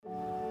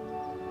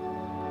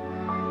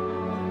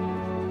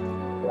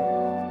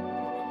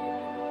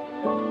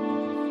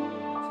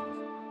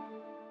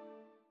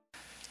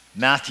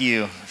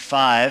Matthew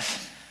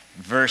 5,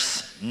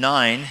 verse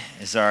 9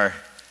 is our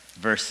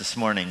verse this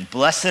morning.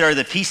 Blessed are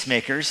the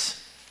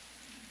peacemakers,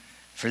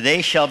 for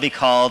they shall be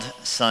called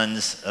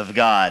sons of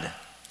God.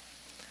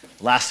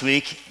 Last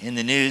week in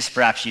the news,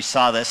 perhaps you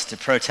saw this, to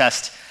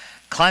protest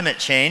climate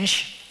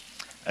change,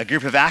 a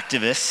group of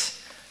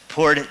activists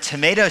poured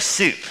tomato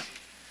soup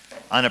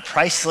on a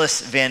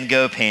priceless Van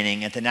Gogh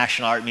painting at the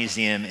National Art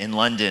Museum in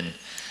London.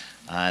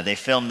 They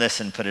filmed this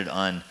and put it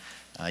on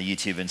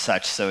YouTube and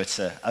such, so it's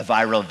a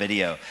viral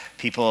video.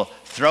 People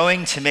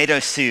throwing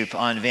tomato soup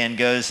on Van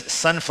Gogh's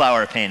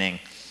sunflower painting,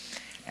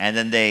 and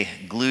then they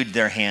glued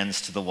their hands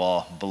to the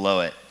wall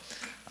below it.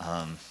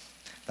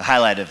 The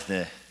highlight of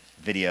the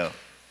video,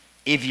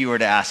 if you were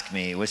to ask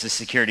me, was the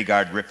security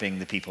guard ripping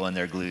the people in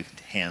their glued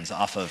hands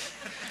off of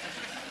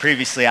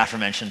previously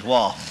aforementioned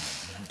wall.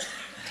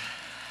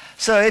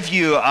 So if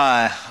you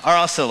are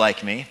also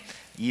like me,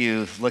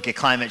 you look at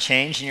climate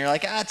change and you're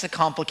like, it's a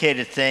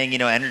complicated thing.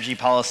 Energy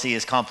policy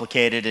is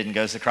complicated and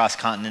goes across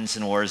continents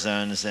and war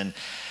zones. And,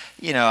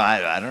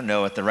 I don't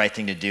know what the right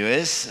thing to do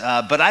is.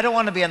 But I don't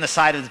want to be on the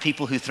side of the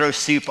people who throw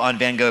soup on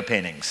Van Gogh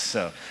paintings.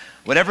 So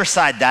whatever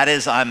side that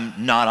is, I'm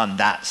not on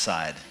that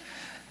side.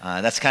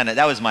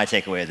 That was my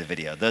takeaway of the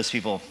video. Those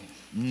people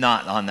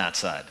not on that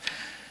side.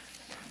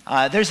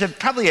 There's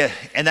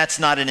and that's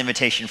not an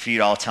invitation for you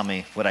to all tell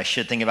me what I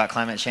should think about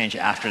climate change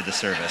after the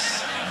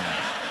service.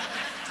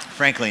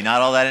 Frankly,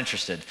 not all that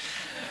interested.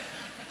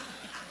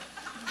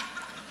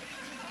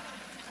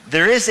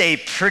 There is a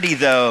pretty,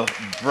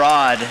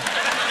 broad...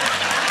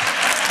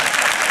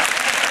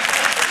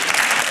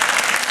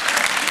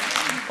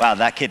 Wow,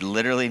 that could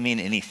literally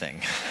mean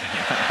anything.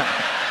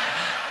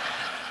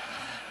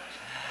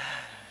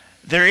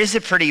 There is a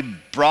pretty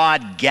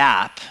broad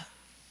gap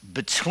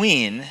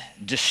between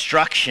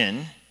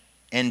destruction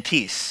and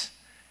peace.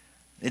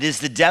 It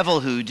is the devil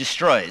who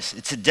destroys.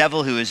 It's the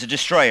devil who is a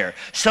destroyer.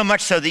 So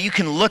much so that you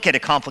can look at a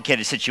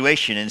complicated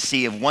situation and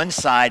see if one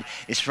side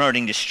is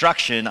promoting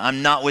destruction,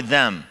 I'm not with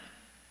them.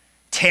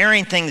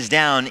 Tearing things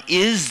down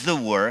is the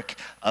work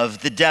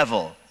of the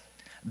devil.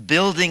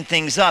 Building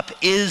things up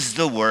is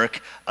the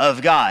work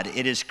of God.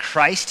 It is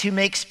Christ who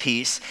makes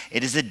peace.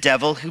 It is the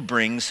devil who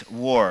brings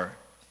war.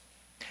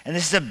 And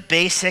this is a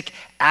basic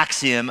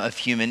axiom of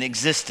human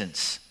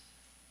existence.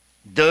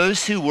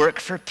 Those who work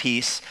for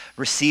peace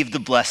receive the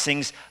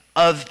blessings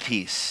of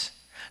peace.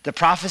 The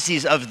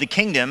prophecies of the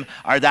kingdom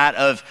are that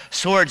of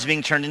swords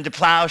being turned into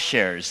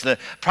plowshares. The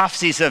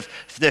prophecies of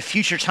the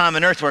future time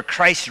on earth where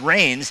Christ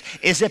reigns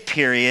is a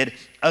period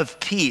of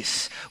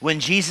peace.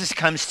 When Jesus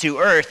comes to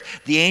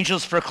earth, the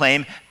angels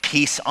proclaim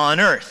peace on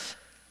earth.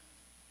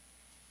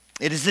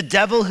 It is the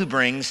devil who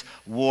brings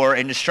war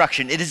and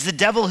destruction. It is the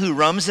devil who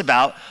roams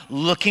about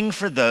looking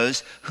for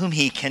those whom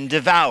he can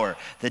devour.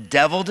 The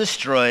devil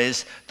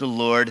destroys, the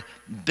Lord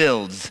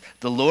builds.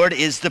 The Lord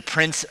is the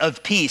Prince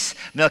of Peace.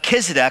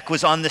 Melchizedek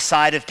was on the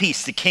side of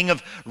peace. The king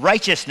of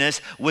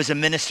righteousness was a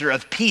minister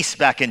of peace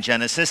back in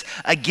Genesis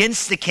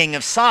against the king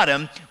of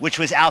Sodom, which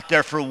was out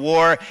there for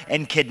war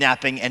and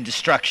kidnapping and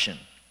destruction.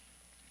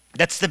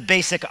 That's the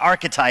basic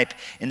archetype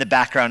in the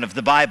background of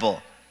the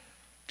Bible.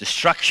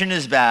 Destruction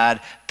is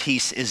bad,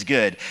 peace is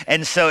good.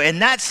 And so in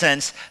that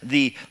sense,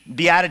 the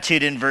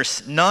beatitude in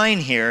verse 9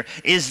 here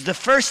is the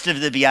first of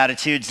the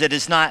beatitudes that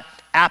is not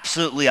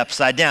absolutely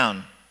upside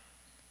down.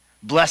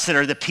 Blessed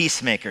are the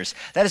peacemakers.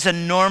 That is a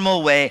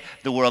normal way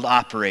the world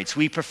operates.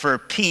 We prefer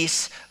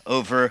peace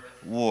over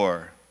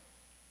war.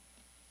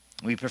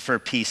 We prefer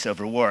peace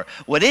over war.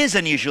 What is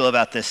unusual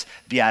about this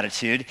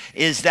beatitude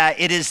is that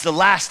it is the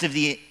last of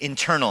the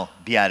internal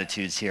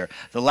beatitudes here.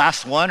 The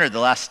last one or the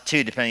last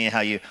two, depending on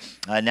how you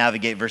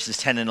navigate verses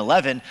 10 and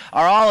 11,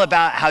 are all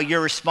about how you're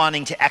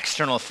responding to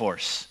external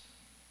force.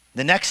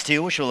 The next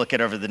two, which we'll look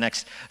at over the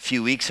next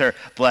few weeks, are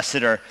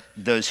blessed are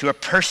those who are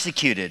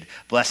persecuted.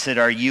 Blessed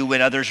are you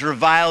when others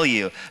revile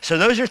you. So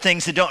those are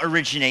things that don't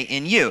originate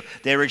in you.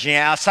 They originate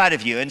outside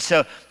of you. And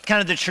so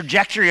kind of the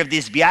trajectory of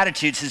these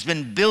Beatitudes has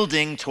been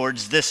building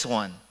towards this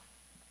one.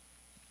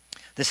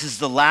 This is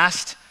the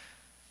last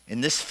in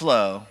this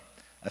flow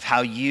of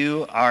how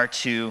you are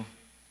to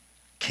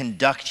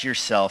conduct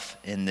yourself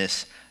in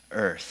this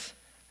earth.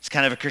 It's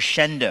kind of a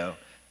crescendo.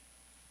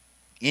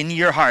 In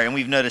your heart, and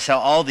we've noticed how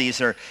all these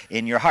are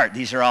in your heart.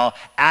 These are all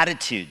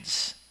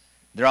attitudes.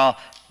 They're all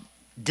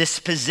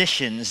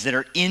dispositions that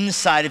are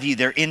inside of you.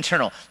 They're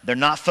internal. They're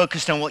not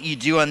focused on what you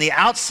do on the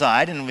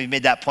outside, and we've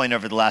made that point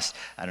over the last,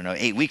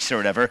 8 weeks or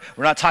whatever.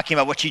 We're not talking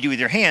about what you do with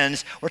your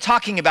hands. We're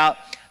talking about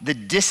the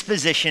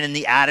disposition and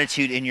the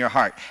attitude in your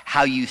heart,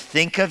 how you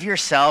think of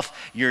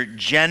yourself, your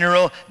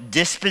general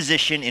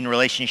disposition in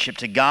relationship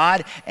to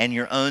God and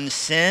your own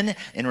sin,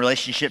 in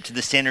relationship to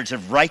the standards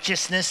of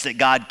righteousness that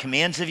God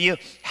commands of you.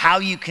 How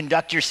you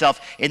conduct yourself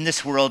in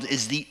this world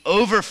is the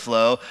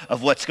overflow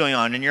of what's going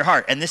on in your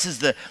heart. And this is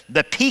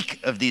the peak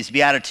of these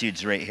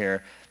Beatitudes right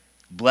here.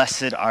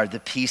 Blessed are the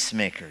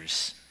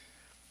peacemakers.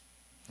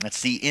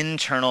 That's the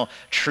internal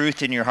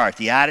truth in your heart,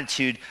 the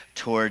attitude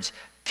towards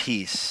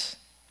peace.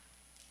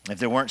 If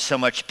there weren't so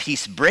much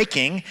peace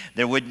breaking,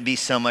 there wouldn't be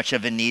so much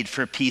of a need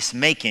for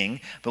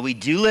peacemaking. But we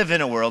do live in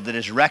a world that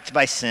is wrecked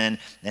by sin,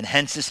 and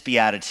hence this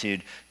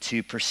beatitude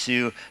to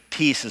pursue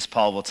peace, as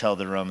Paul will tell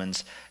the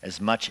Romans, as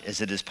much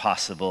as it is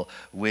possible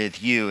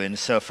with you. And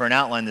so for an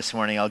outline this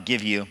morning, I'll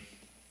give you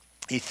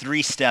a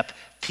three-step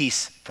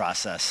peace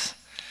process.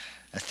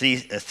 A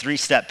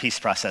three-step peace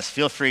process.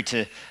 Feel free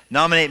to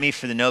nominate me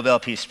for the Nobel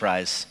Peace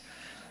Prize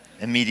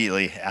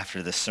immediately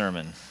after this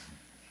sermon.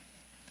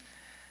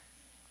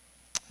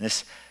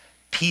 This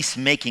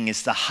peacemaking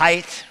is the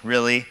height,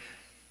 really,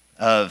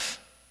 of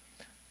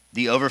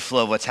the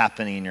overflow of what's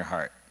happening in your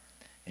heart.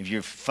 If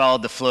you've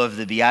followed the flow of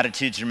the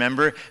Beatitudes,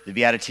 remember, the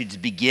Beatitudes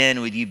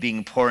begin with you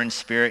being poor in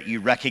spirit,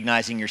 you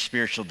recognizing your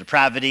spiritual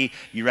depravity,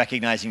 you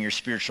recognizing your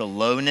spiritual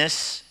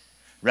lowness,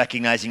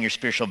 recognizing your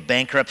spiritual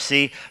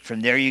bankruptcy.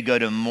 From there you go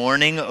to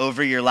mourning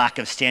over your lack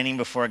of standing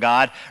before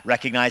God,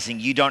 recognizing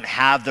you don't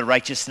have the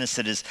righteousness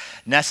that is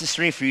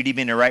necessary for you to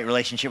be in a right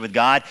relationship with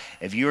God.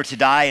 If you were to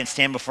die and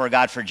stand before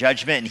God for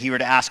judgment and he were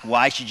to ask,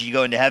 why should you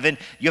go into heaven?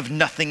 You have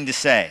nothing to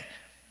say.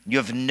 You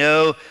have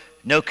no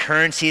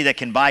currency that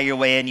can buy your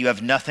way in. You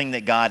have nothing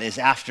that God is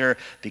after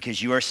because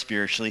you are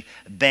spiritually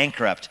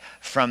bankrupt.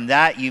 From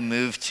that, you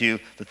move to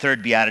the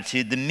third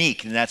beatitude, the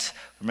meek. And that's,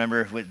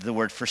 remember, the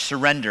word for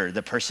surrender,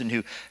 the person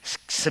who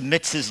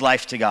submits his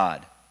life to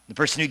God. The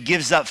person who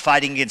gives up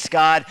fighting against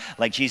God,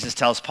 like Jesus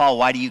tells Paul,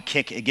 why do you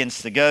kick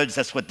against the goads?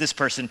 That's what this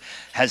person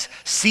has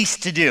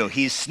ceased to do.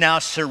 He's now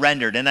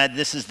surrendered. And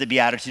this is the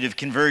beatitude of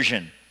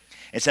conversion.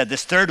 It's at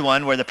this third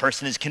one where the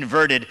person is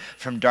converted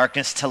from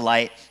darkness to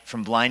light,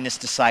 from blindness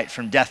to sight,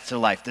 from death to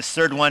life. This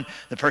third one,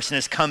 the person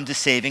has come to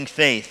saving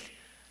faith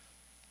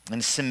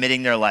and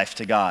submitting their life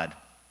to God.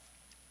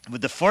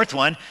 With the fourth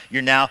one,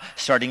 you're now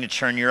starting to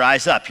turn your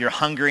eyes up. You're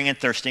hungering and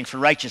thirsting for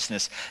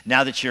righteousness.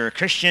 Now that you're a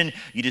Christian,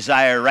 you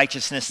desire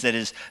righteousness that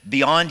is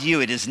beyond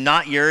you. It is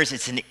not yours.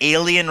 It's an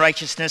alien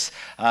righteousness.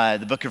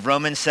 The book of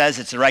Romans says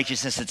it's a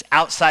righteousness that's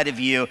outside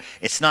of you.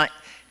 It's not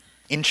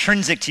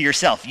intrinsic to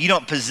yourself. You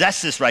don't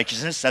possess this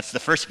righteousness. That's the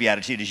first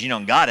beatitude, is you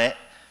don't got it.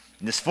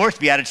 And this fourth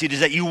beatitude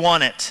is that you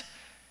want it.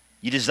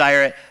 You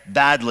desire it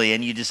badly,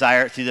 and you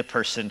desire it through the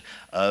person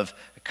of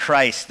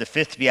Christ. The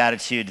fifth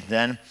beatitude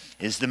then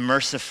is the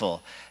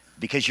merciful.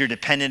 Because you're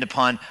dependent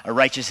upon a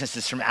righteousness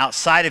that's from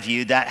outside of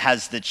you, that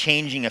has the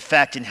changing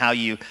effect in how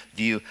you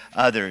view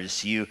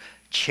others. You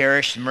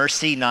cherish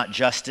mercy, not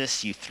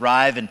justice. You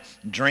thrive and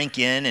drink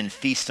in and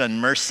feast on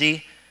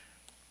mercy,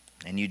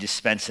 and you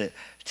dispense it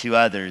to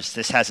others.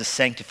 This has a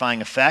sanctifying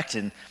effect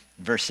in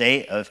verse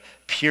 8 of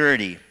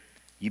purity.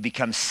 You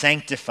become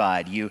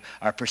sanctified. You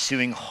are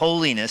pursuing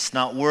holiness,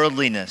 not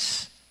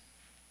worldliness.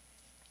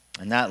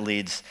 And that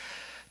leads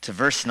to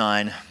verse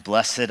 9,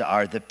 blessed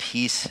are the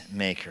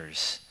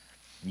peacemakers.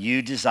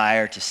 You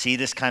desire to see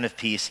this kind of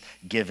peace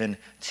given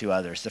to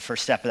others. The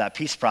first step of that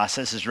peace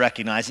process is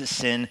recognize that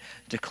sin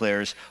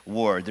declares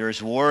war. There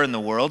is war in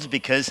the world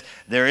because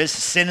there is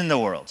sin in the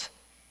world.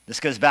 This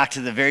goes back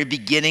to the very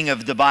beginning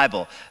of the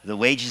Bible. The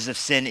wages of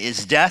sin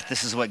is death.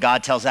 This is what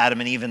God tells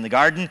Adam and Eve in the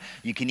garden.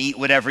 You can eat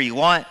whatever you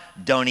want.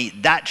 Don't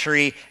eat that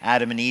tree.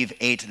 Adam and Eve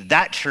ate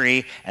that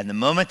tree, and the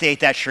moment they ate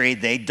that tree,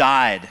 they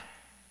died.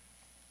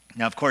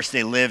 Now, of course,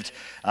 they lived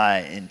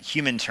in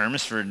human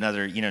terms for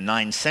another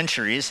 9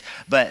 centuries,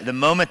 but the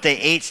moment they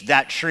ate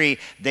that tree,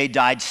 they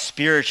died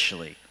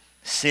spiritually.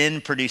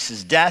 Sin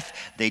produces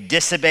death. They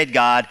disobeyed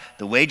God.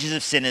 The wages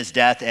of sin is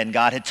death, and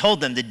God had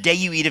told them, the day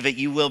you eat of it,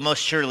 you will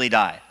most surely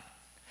die.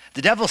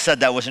 The devil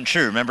said that wasn't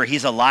true. Remember,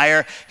 he's a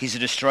liar. He's a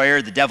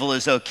destroyer. The devil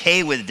is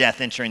okay with death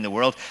entering the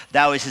world.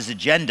 That was his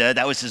agenda.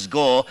 That was his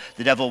goal.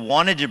 The devil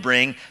wanted to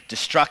bring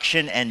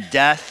destruction and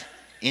death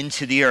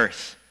into the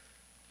earth.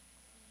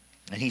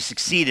 And he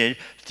succeeded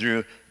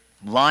through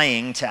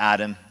lying to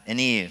Adam and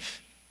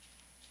Eve.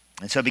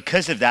 And so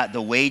because of that,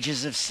 the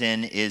wages of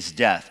sin is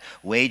death.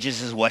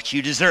 Wages is what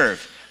you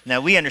deserve.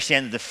 Now, we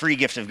understand that the free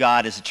gift of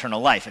God is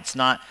eternal life. It's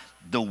not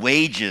the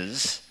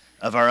wages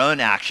of our own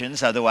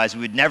actions. Otherwise,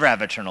 we would never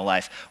have eternal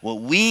life.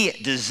 What we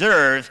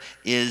deserve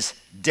is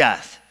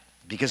death,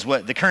 because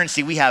what the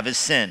currency we have is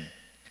sin.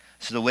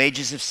 So the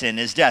wages of sin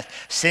is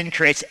death. Sin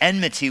creates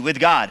enmity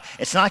with God.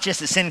 It's not just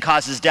that sin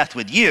causes death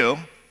with you.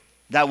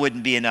 That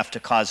wouldn't be enough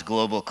to cause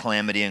global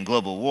calamity and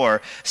global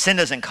war. Sin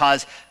doesn't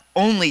cause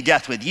only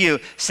death with you.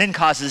 Sin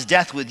causes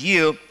death with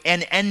you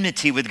and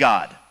enmity with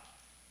God.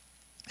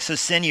 So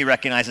sin, you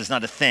recognize, is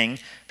not a thing.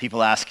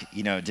 People ask,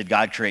 did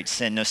God create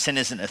sin? No, sin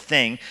isn't a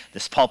thing.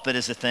 This pulpit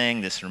is a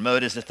thing. This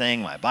remote is a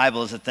thing. My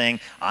Bible is a thing.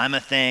 I'm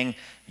a thing.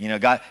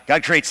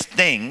 God creates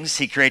things.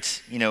 He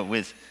creates,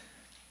 with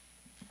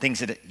things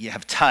that you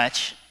have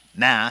touch,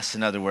 mass,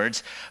 in other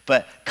words.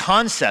 But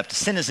concept,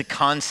 sin is a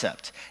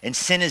concept. And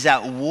sin is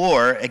at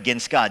war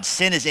against God.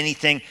 Sin is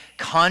anything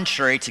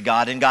contrary to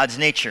God and God's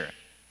nature.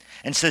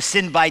 And so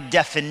sin by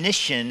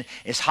definition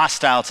is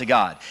hostile to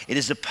God. It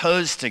is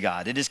opposed to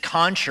God. It is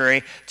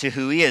contrary to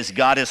who he is.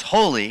 God is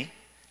holy,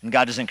 and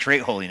God doesn't create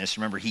holiness.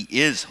 Remember, he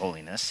is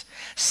holiness.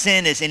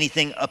 Sin is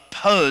anything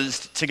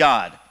opposed to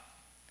God.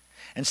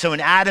 And so when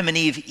Adam and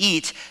Eve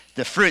eat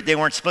the fruit they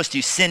weren't supposed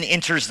to, sin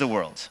enters the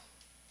world.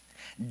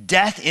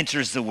 Death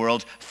enters the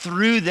world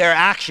through their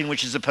action,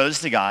 which is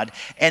opposed to God.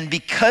 And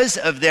because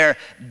of their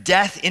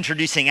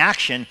death-introducing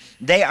action,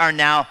 they are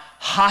now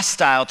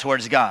hostile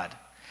towards God.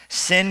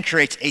 Sin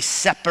creates a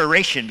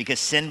separation because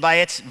sin by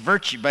its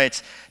virtue, by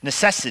its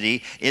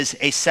necessity, is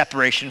a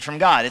separation from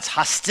God. It's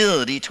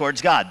hostility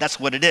towards God. That's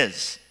what it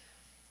is.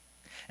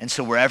 And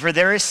so wherever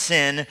there is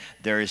sin,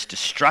 there is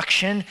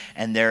destruction,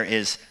 and there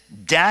is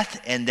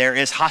death, and there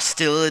is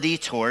hostility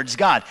towards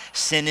God.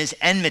 Sin is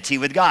enmity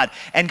with God.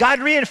 And God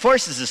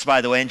reinforces this, by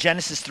the way, in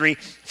Genesis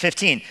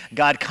 3:15.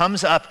 God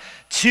comes up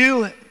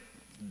to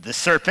the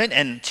serpent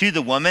and to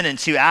the woman and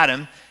to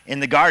Adam in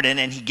the garden,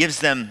 and he gives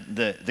them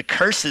the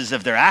curses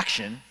of their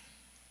action.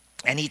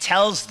 And he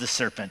tells the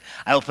serpent,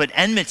 I will put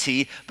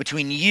enmity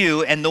between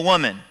you and the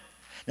woman.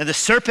 Now, the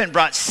serpent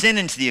brought sin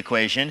into the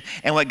equation,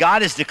 and what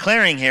God is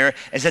declaring here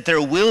is that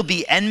there will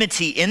be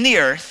enmity in the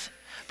earth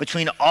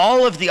between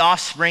all of the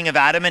offspring of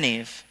Adam and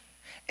Eve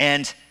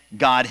and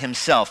God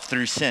himself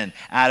through sin.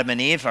 Adam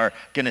and Eve are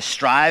going to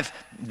strive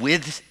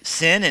with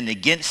sin and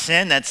against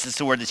sin. That's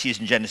the word that's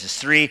used in Genesis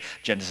 3,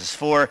 Genesis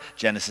 4,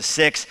 Genesis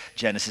 6,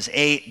 Genesis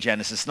 8,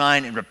 Genesis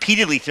 9, and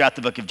repeatedly throughout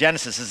the book of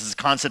Genesis. This is a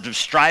concept of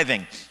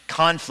striving,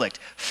 conflict,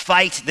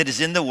 fight that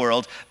is in the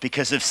world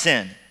because of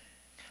sin.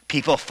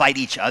 People fight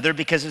each other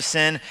because of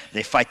sin,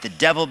 they fight the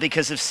devil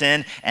because of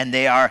sin, and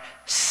they are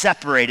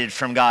separated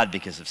from God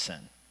because of sin.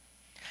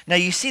 Now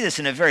you see this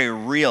in a very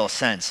real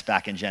sense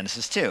back in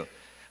Genesis 2.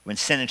 When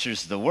sin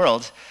enters the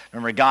world,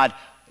 remember God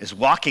is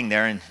walking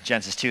there in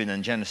Genesis 2 and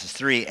then Genesis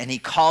 3, and he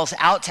calls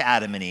out to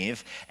Adam and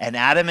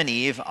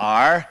Eve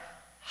are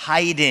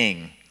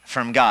hiding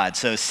from God.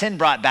 So sin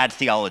brought bad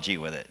theology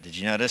with it. Did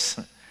you notice?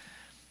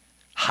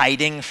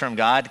 Hiding from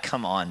God?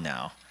 Come on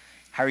now.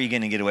 How are you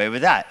going to get away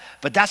with that?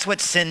 But that's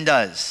what sin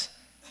does.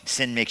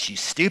 Sin makes you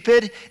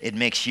stupid. It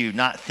makes you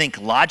not think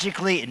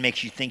logically. It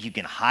makes you think you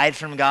can hide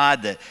from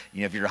God, that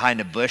if you're behind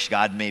a bush,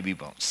 God maybe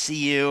won't see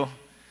you.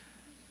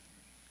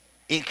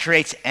 It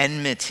creates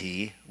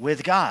enmity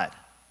with God.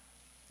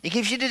 It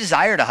gives you the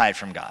desire to hide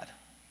from God.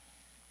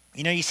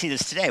 You see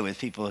this today with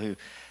people who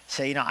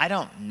say, I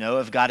don't know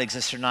if God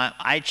exists or not.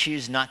 I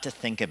choose not to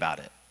think about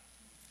it.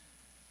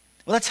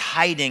 Well, that's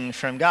hiding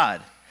from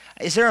God.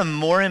 Is there a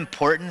more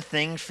important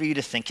thing for you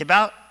to think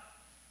about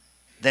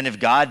than if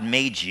God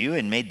made you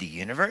and made the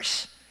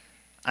universe?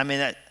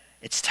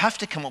 It's tough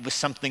to come up with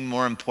something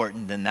more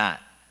important than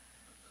that.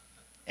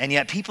 And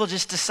yet people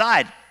just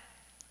decide,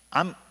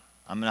 I'm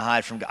going to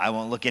hide from God. I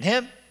won't look at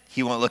him.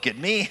 He won't look at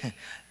me.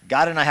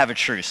 God and I have a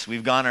truce.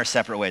 We've gone our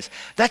separate ways.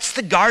 That's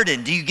the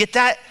garden. Do you get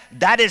that?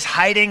 That is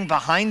hiding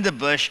behind the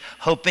bush,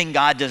 hoping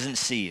God doesn't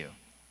see you.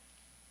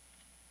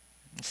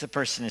 It's the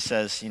person who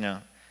says,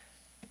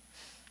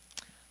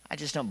 I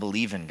just don't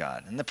believe in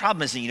God. And the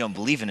problem isn't you don't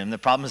believe in him. The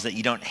problem is that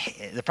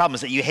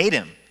you hate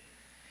him.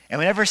 And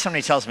whenever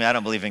somebody tells me I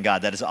don't believe in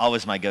God, that is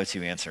always my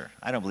go-to answer.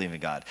 I don't believe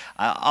in God.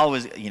 I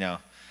always,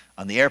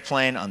 on the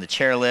airplane, on the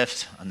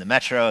chairlift, on the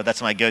metro,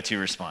 that's my go-to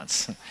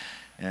response.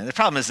 And the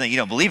problem isn't that you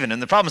don't believe in him.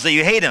 The problem is that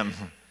you hate him.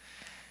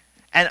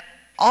 And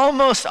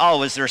almost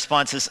always the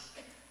response is,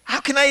 how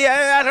can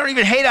I don't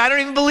even hate him. I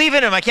don't even believe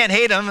in him. I can't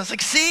hate him. It's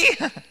like, see?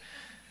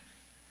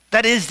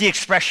 That is the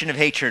expression of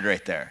hatred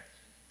right there.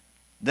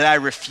 That I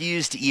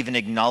refuse to even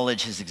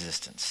acknowledge his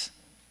existence.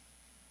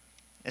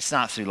 It's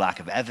not through lack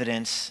of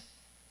evidence.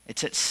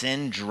 It's that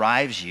sin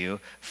drives you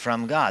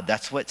from God.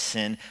 That's what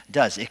sin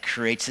does. It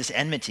creates this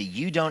enmity.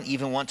 You don't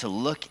even want to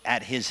look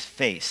at his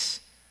face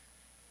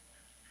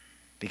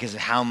because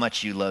of how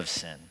much you love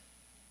sin.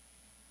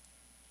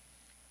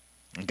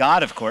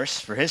 God, of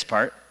course, for his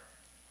part,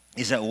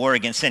 is at war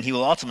against sin. He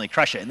will ultimately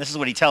crush it. And this is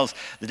what he tells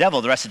the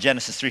devil, the rest of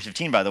Genesis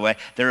 3:15, by the way.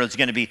 There is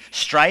going to be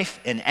strife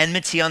and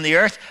enmity on the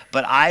earth,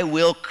 but I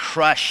will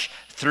crush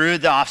through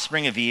the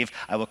offspring of Eve,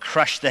 I will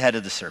crush the head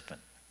of the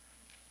serpent.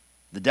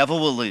 The devil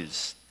will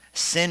lose.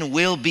 Sin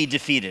will be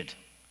defeated.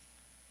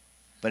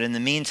 But in the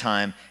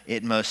meantime,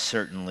 it most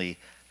certainly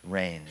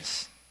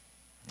reigns.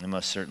 It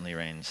most certainly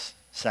reigns.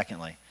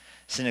 Secondly,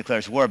 sin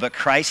declares war, but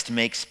Christ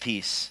makes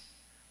peace.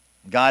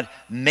 God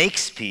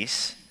makes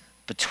peace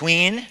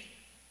between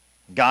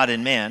God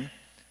and man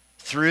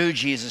through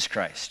Jesus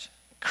Christ.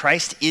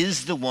 Christ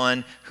is the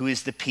one who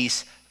is the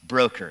peace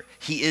broker.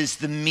 He is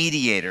the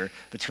mediator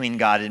between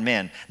God and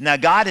man. Now,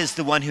 God is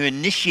the one who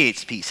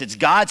initiates peace. It's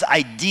God's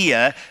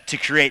idea to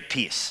create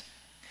peace.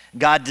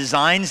 God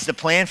designs the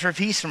plan for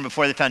peace from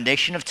before the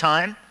foundation of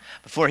time.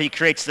 Before he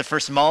creates the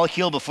first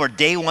molecule, before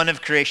day one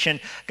of creation,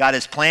 God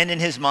has planned in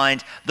his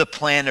mind the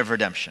plan of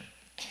redemption.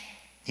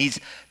 He's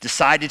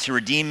decided to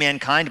redeem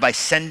mankind by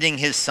sending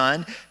his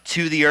son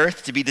to the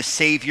earth to be the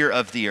savior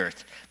of the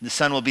earth. The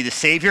son will be the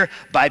savior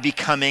by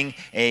becoming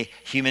a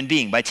human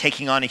being, by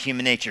taking on a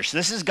human nature. So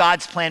this is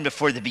God's plan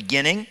before the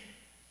beginning.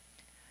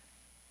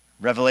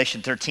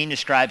 Revelation 13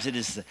 describes it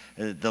as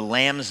the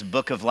Lamb's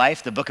book of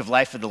life, the book of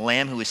life of the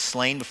Lamb who was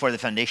slain before the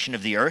foundation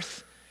of the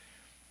earth,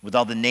 with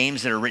all the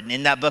names that are written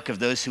in that book of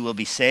those who will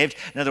be saved.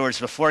 In other words,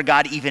 before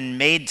God even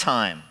made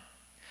time,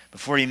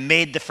 before he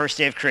made the first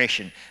day of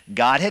creation,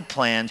 God had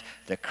planned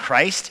that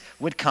Christ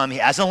would come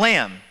as a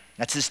lamb.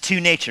 That's his two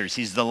natures.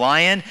 He's the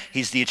lion,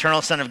 he's the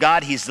eternal Son of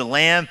God, he's the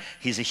lamb,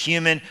 he's a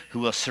human who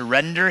will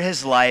surrender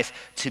his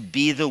life to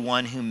be the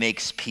one who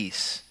makes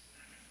peace.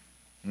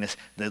 And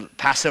the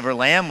Passover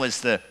lamb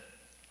was the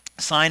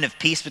sign of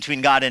peace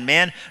between God and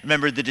man.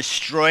 Remember, the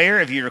destroyer,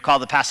 if you recall,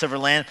 the Passover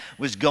lamb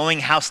was going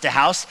house to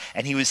house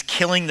and he was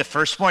killing the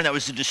firstborn. That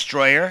was the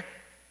destroyer.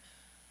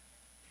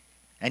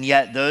 And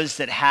yet those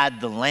that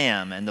had the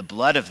lamb and the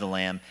blood of the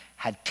lamb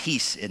had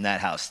peace in that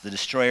house. The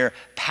destroyer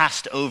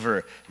passed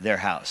over their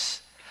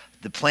house.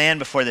 The plan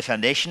before the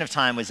foundation of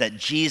time was that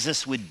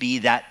Jesus would be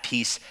that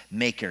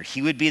peacemaker.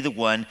 He would be the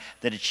one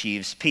that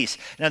achieves peace.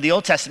 Now, the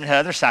Old Testament had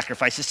other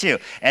sacrifices too,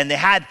 and they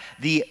had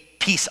the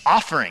peace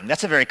offering.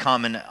 That's a very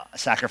common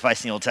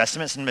sacrifice in the Old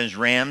Testament. Sometimes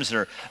rams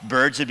or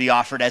birds would be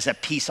offered as a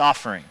peace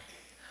offering.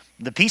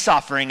 The peace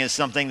offering is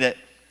something that,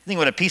 think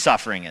what a peace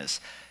offering is.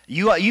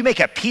 You make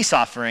a peace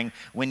offering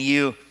when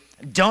you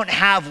don't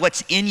have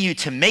what's in you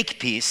to make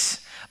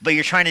peace, but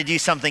you're trying to do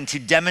something to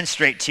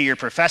demonstrate to your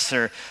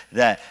professor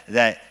that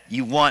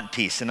you want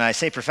peace. And I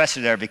say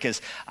professor there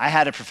because I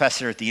had a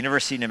professor at the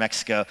University of New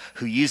Mexico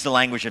who used the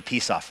language of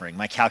peace offering,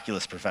 my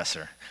calculus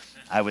professor.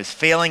 I was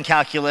failing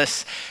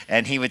calculus,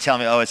 and he would tell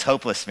me, oh, it's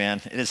hopeless,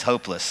 man. It is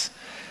hopeless.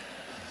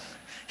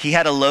 He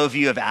had a low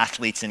view of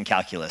athletes in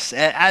calculus,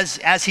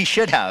 as he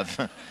should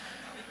have.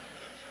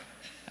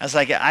 I was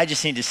like, I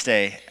just need to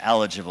stay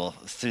eligible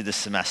through the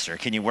semester.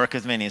 Can you work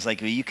with me? And he's like,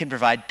 well, you can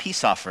provide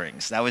peace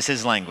offerings. That was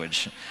his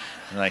language.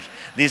 Like,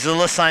 these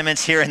little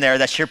assignments here and there,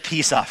 that's your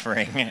peace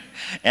offering.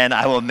 And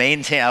I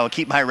will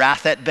keep my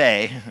wrath at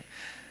bay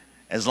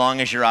as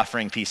long as you're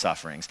offering peace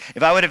offerings.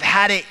 If I would have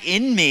had it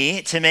in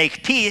me to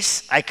make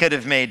peace, I could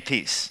have made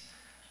peace.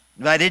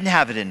 But I didn't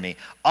have it in me.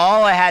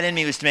 All I had in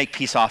me was to make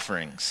peace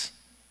offerings.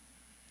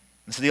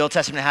 And so the Old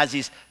Testament has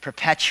these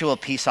perpetual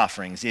peace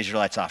offerings the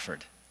Israelites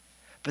offered.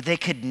 But they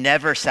could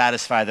never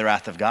satisfy the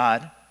wrath of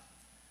God.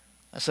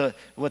 So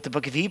what the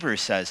book of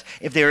Hebrews says,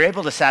 if they were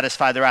able to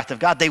satisfy the wrath of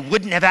God, they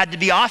wouldn't have had to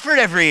be offered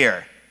every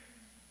year.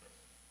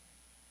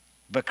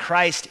 But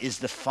Christ is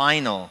the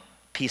final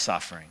peace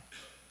offering.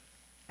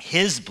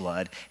 His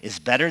blood is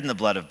better than the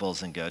blood of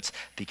bulls and goats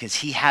because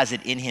he has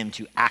it in him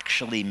to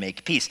actually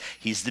make peace.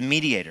 He's the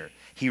mediator.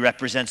 He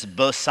represents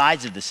both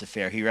sides of this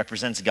affair. He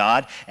represents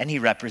God and he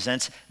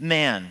represents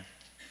man.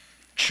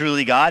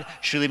 Truly God,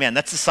 truly man.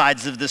 That's the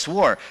sides of this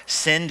war.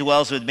 Sin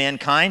dwells with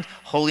mankind.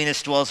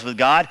 Holiness dwells with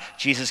God.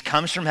 Jesus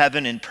comes from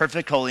heaven in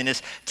perfect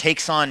holiness,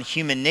 takes on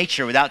human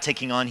nature without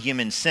taking on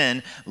human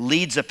sin,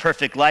 leads a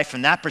perfect life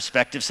from that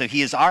perspective. So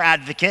he is our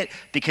advocate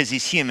because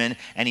he's human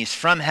and he's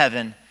from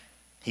heaven.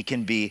 He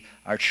can be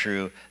our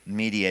true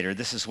mediator.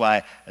 This is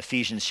why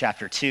Ephesians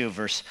chapter 2,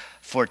 verse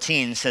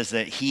 14 says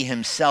that he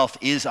himself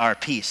is our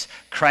peace.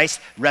 Christ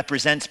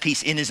represents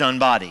peace in his own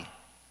body.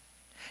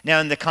 Now,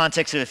 in the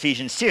context of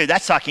Ephesians 2,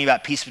 that's talking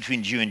about peace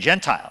between Jew and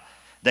Gentile,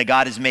 that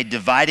God has made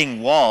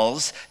dividing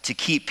walls to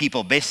keep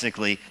people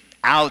basically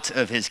out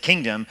of his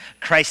kingdom.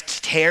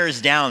 Christ tears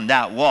down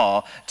that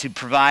wall to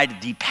provide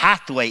the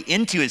pathway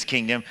into his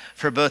kingdom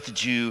for both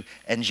Jew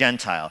and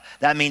Gentile.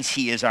 That means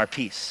he is our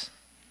peace.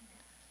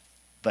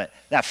 But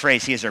that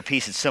phrase, he is our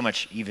peace, is so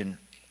much even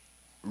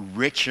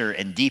richer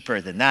and deeper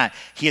than that.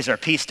 He is our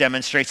peace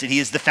demonstrates that he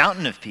is the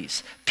fountain of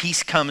peace.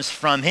 Peace comes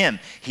from him.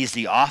 He's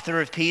the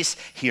author of peace.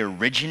 He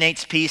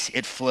originates peace.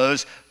 It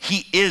flows.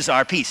 He is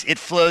our peace. It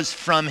flows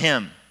from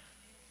him.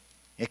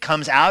 It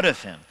comes out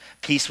of him.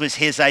 Peace was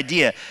his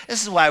idea.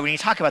 This is why when you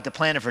talk about the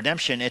plan of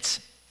redemption, it's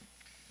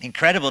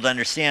incredible to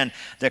understand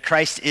that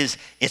Christ is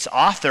its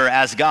author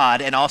as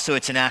God, and also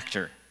it's an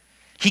actor.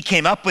 He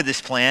came up with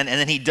this plan, and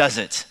then he does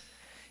it.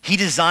 He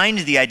designed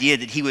the idea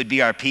that he would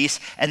be our peace,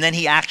 and then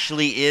he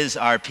actually is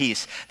our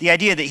peace. The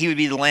idea that he would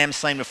be the lamb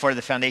slain before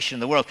the foundation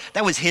of the world,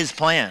 that was his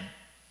plan.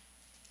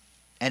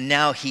 And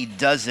now he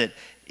does it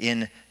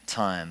in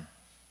time.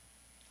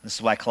 This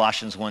is why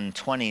Colossians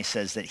 1:20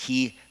 says that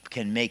he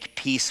can make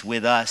peace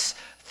with us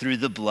through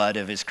the blood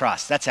of his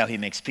cross. That's how he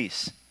makes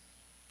peace.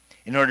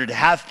 In order to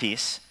have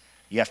peace,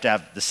 you have to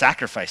have the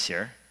sacrifice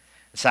here.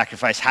 The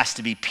sacrifice has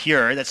to be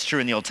pure. That's true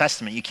in the Old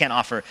Testament. You can't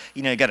offer,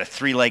 you got a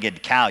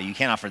 3-legged cow. You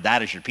can't offer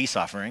that as your peace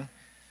offering.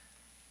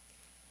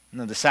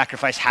 No, the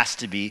sacrifice has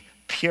to be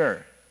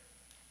pure.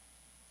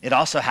 It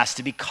also has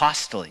to be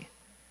costly.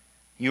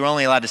 You were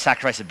only allowed to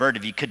sacrifice a bird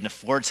if you couldn't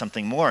afford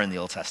something more in the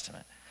Old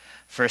Testament.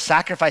 For a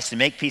sacrifice to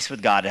make peace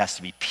with God, it has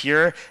to be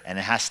pure and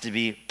it has to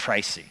be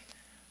pricey.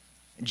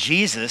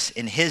 Jesus,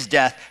 in his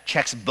death,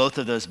 checks both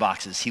of those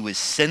boxes. He was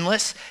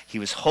sinless, he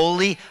was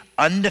holy,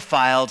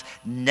 undefiled,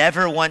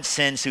 never once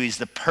sinned, so he's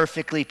the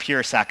perfectly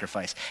pure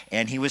sacrifice.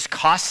 And he was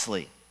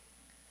costly.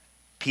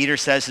 Peter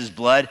says his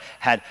blood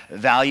had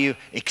value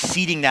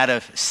exceeding that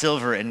of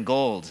silver and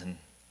gold and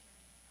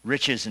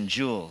riches and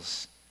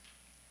jewels.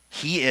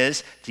 He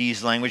is, to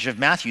use the language of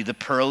Matthew, the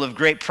pearl of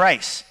great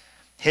price.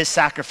 His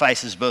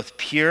sacrifice is both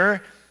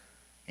pure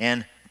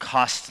and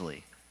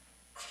costly.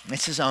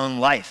 It's his own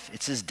life.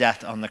 It's his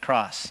death on the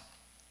cross.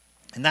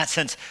 In that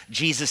sense,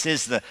 Jesus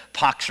is the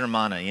Pax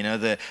Romana,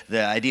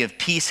 the idea of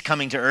peace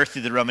coming to earth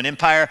through the Roman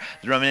Empire.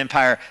 The Roman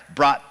Empire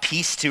brought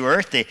peace to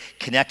earth. They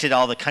connected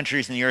all the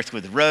countries in the earth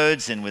with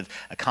roads and with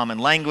a common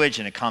language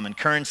and a common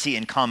currency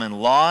and common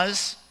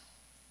laws.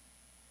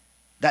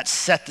 That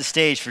set the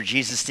stage for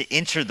Jesus to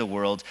enter the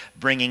world,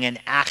 bringing an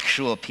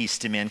actual peace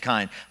to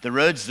mankind. The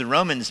roads the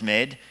Romans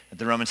made, that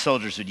the Roman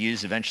soldiers would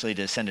use eventually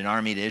to send an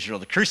army to Israel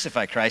to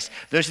crucify Christ,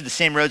 those are the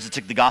same roads that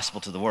took the gospel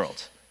to the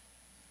world.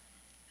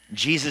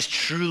 Jesus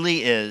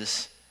truly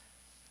is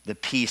the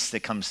peace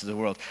that comes to the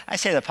world. I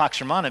say the Pax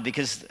Romana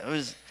because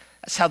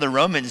that's how the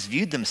Romans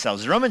viewed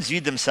themselves. The Romans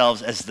viewed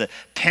themselves as the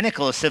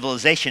pinnacle of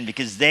civilization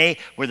because they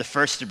were the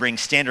first to bring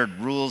standard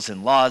rules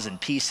and laws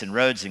and peace and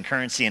roads and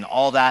currency and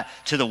all that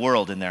to the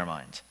world in their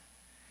mind.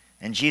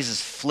 And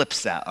Jesus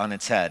flips that on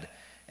its head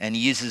and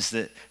he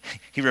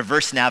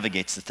reverse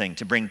navigates the thing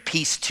to bring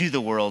peace to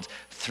the world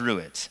through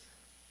it.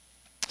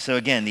 So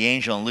again, the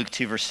angel in Luke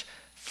 2 verse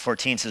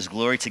 14 says,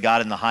 "Glory to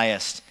God in the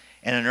highest,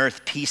 and on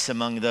earth peace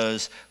among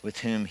those with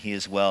whom he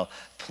is well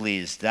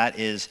pleased." That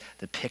is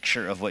the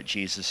picture of what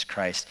Jesus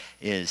Christ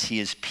is. He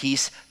is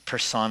peace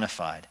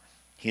personified.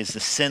 He is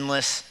the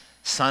sinless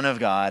Son of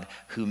God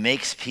who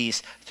makes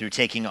peace through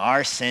taking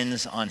our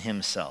sins on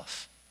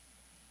himself.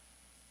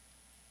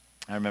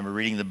 I remember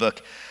reading the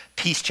book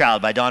Peace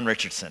Child by Don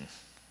Richardson.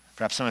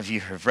 Perhaps some of you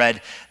have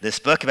read this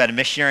book about a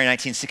missionary in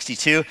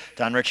 1962,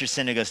 Don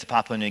Richardson, who goes to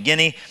Papua New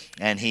Guinea,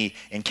 and he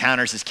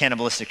encounters this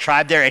cannibalistic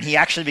tribe there, and he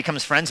actually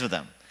becomes friends with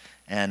them.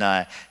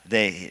 And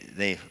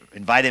they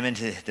invite him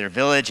into their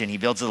village, and he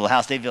builds a little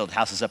house. They build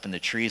houses up in the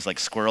trees like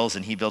squirrels,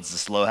 and he builds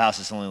this low house.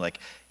 It's only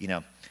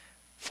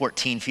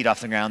 14 feet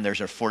off the ground.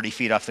 Theirs are 40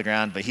 feet off the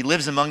ground. But he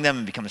lives among them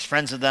and becomes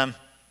friends with them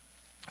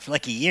for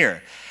like a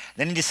year.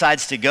 Then he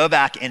decides to go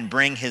back and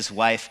bring his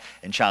wife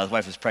and child. His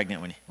wife was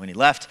pregnant when he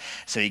left.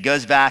 So he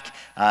goes back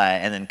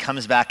and then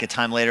comes back a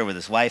time later with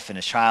his wife and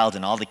his child,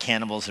 and all the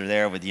cannibals are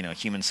there with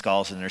human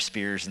skulls and their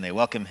spears, and they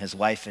welcome his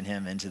wife and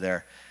him into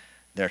their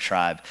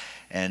tribe.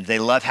 And they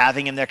love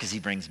having him there because he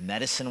brings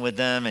medicine with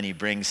them, and he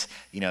brings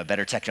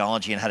better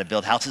technology and how to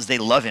build houses. They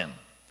love him.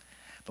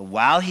 But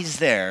while he's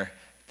there,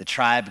 the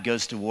tribe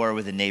goes to war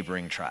with a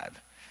neighboring tribe.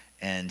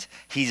 And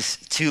he's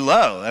too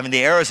low. I mean,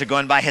 the arrows are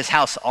going by his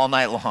house all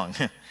night long.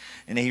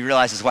 And he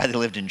realizes why they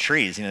lived in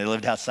trees. They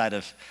lived outside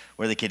of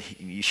where they could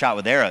be shot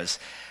with arrows.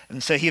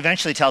 And so he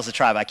eventually tells the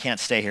tribe, "I can't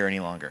stay here any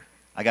longer.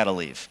 I got to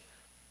leave.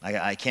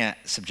 I can't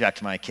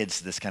subject my kids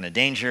to this kind of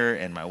danger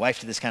and my wife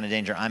to this kind of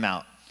danger. I'm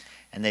out."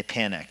 And they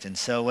panicked. And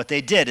so what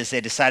they did is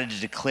they decided to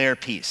declare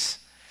peace.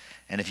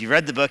 And if you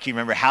read the book, you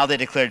remember how they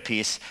declared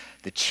peace.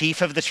 The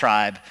chief of the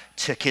tribe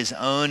took his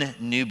own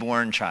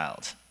newborn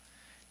child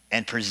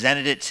and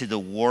presented it to the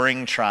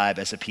warring tribe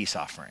as a peace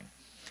offering.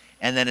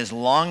 And then as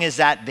long as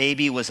that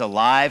baby was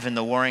alive in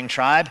the warring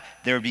tribe,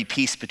 there would be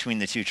peace between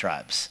the two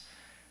tribes.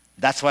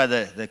 That's why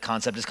the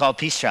concept is called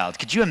Peace Child.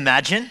 Could you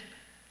imagine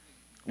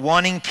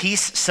wanting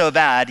peace so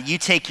bad, you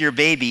take your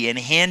baby and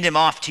hand him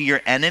off to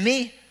your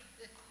enemy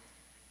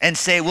and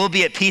say, "We'll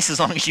be at peace as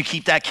long as you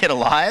keep that kid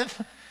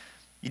alive"?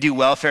 You do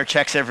welfare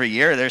checks every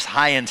year. There's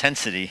high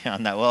intensity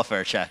on that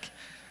welfare check.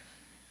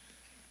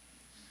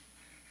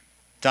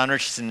 Don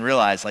Richardson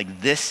realized,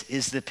 this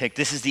is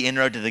the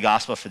inroad to the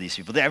gospel for these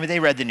people. They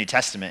read the New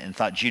Testament and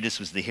thought Judas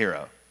was the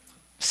hero.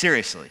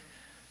 Seriously.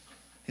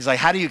 He's like,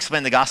 how do you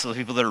explain the gospel to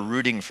people that are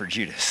rooting for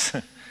Judas?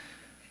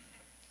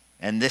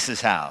 And this is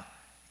how.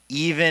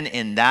 Even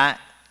in that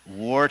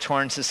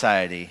war-torn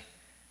society,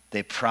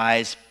 they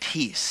prize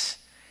peace,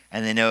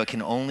 and they know it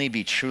can only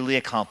be truly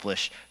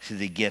accomplished through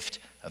the gift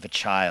of a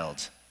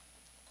child.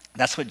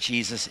 That's what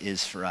Jesus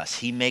is for us.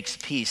 He makes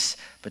peace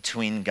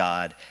between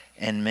God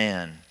and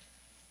man.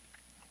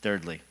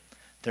 Thirdly,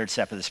 third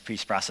step of this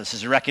peace process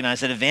is to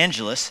recognize that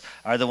evangelists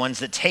are the ones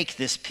that take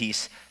this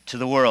peace to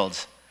the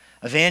world.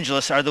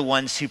 Evangelists are the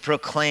ones who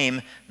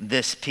proclaim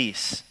this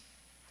peace.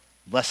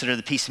 Blessed are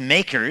the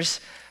peacemakers,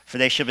 for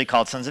they shall be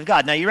called sons of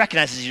God. Now you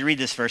recognize as you read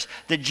this verse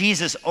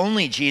that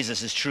only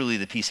Jesus is truly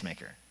the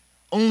peacemaker.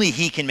 Only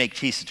he can make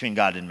peace between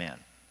God and man.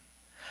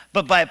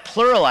 But by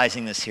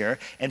pluralizing this here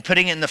and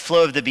putting it in the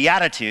flow of the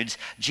Beatitudes,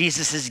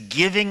 Jesus is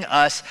giving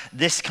us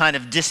this kind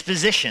of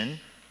disposition.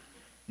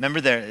 Remember,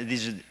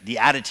 these are the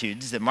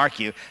attitudes that mark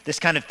you. This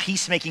kind of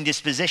peacemaking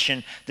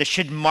disposition that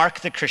should mark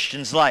the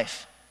Christian's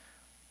life.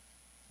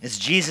 It's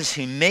Jesus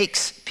who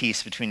makes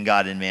peace between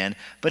God and man,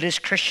 but it's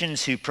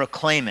Christians who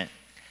proclaim it.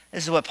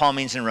 This is what Paul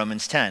means in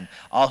Romans 10.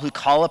 All who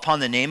call upon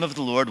the name of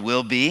the Lord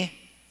will be.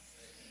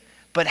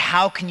 But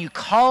how can you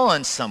call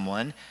on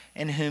someone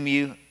in whom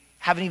you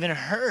haven't even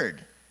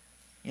heard?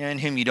 In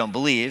whom you don't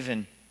believe.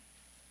 And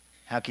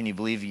how can you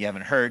believe you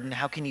haven't heard? And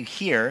how can you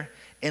hear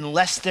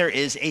unless there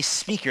is a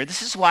speaker?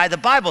 This is why the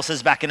Bible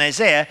says back in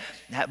Isaiah,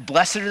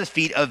 blessed are the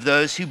feet of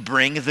those who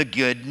bring the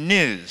good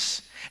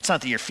news. It's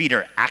not that your feet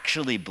are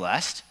actually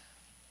blessed,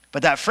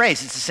 but that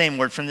phrase, it's the same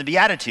word from the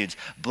Beatitudes.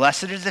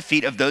 Blessed are the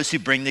feet of those who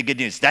bring the good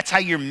news. That's how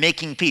you're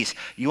making peace.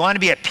 You want to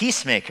be a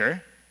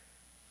peacemaker,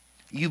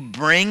 you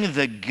bring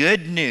the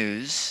good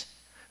news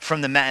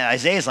from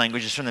Isaiah's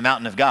language is from the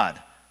mountain of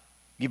God.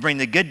 You bring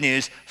the good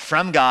news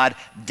from God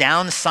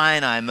down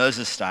Sinai,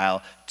 Moses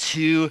style,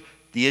 to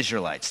the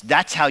Israelites.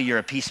 That's how you're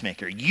a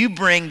peacemaker. You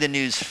bring the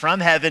news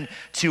from heaven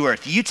to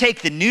earth. You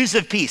take the news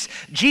of peace.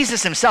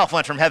 Jesus himself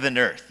went from heaven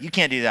to earth. You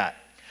can't do that.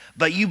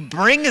 But you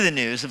bring the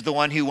news of the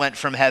one who went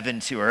from heaven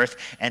to earth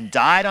and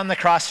died on the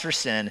cross for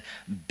sin,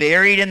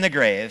 buried in the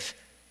grave,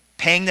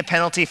 paying the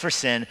penalty for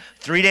sin,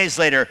 3 days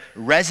later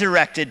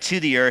resurrected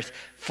to the earth,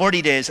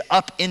 40 days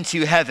up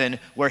into heaven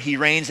where he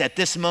reigns at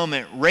this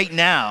moment right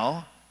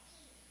now.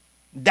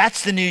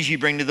 That's the news you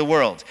bring to the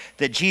world,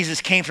 that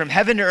Jesus came from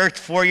heaven to earth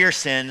for your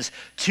sins,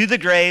 to the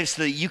grave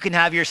so that you can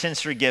have your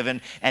sins forgiven,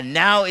 and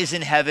now is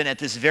in heaven at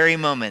this very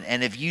moment.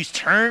 And if you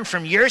turn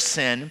from your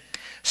sin,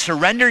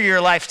 surrender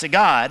your life to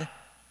God,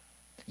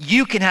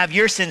 you can have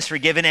your sins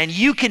forgiven and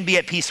you can be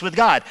at peace with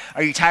God.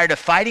 Are you tired of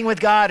fighting with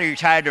God? Are you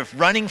tired of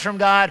running from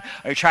God?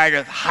 Are you tired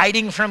of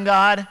hiding from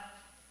God?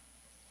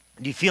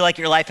 Do you feel like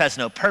your life has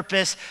no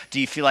purpose? Do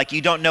you feel like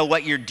you don't know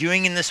what you're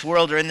doing in this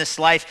world or in this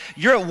life?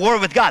 You're at war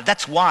with God.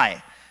 That's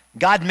why.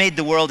 God made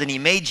the world and he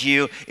made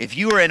you. If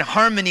you were in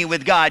harmony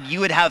with God, you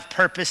would have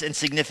purpose and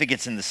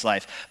significance in this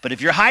life. But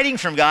if you're hiding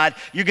from God,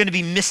 you're going to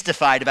be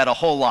mystified about a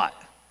whole lot.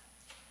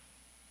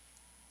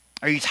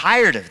 Are you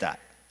tired of that?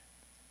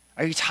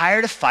 Are you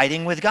tired of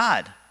fighting with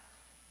God?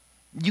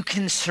 You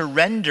can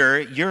surrender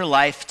your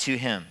life to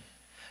him.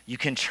 You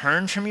can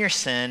turn from your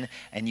sin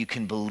and you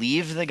can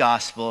believe the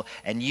gospel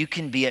and you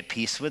can be at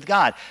peace with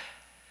God.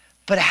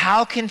 But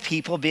how can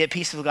people be at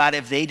peace with God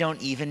if they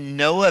don't even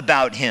know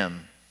about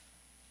him?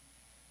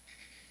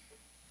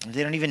 If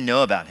they don't even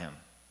know about him.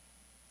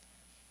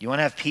 You want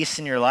to have peace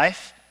in your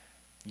life?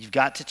 You've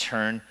got to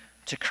turn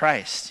to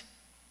Christ.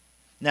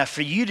 Now,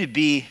 for you to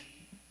be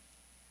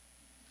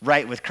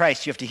right with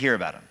Christ, you have to hear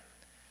about him.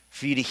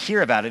 For you to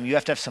hear about him, you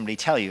have to have somebody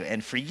tell you.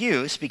 And for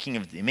you, speaking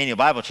of the Emmanuel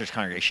Bible Church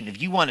congregation, if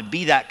you want to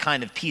be that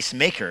kind of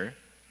peacemaker,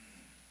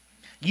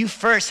 you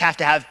first have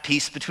to have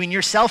peace between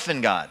yourself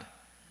and God.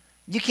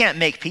 You can't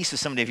make peace with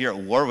somebody if you're at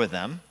war with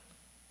them.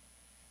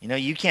 You know,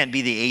 you can't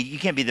be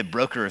the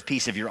broker of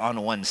peace if you're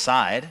on one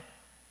side.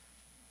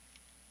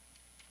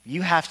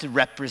 You have to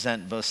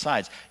represent both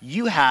sides.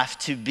 You have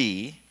to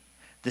be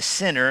the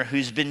sinner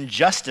who's been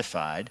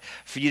justified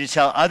for you to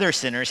tell other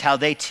sinners how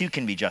they too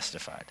can be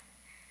justified.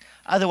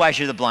 Otherwise,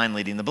 you're the blind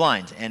leading the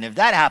blind. And if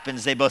that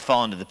happens, they both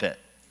fall into the pit.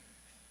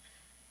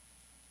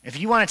 If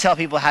you want to tell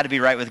people how to be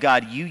right with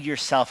God, you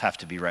yourself have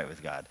to be right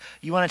with God.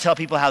 You want to tell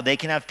people how they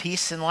can have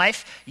peace in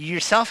life, you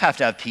yourself have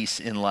to have peace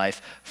in life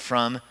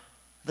from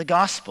the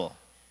gospel.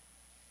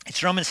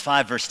 It's Romans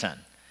 5, verse 10.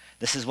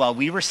 This is, while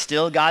we were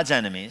still God's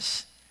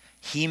enemies,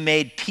 he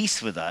made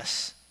peace with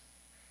us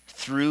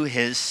through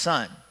his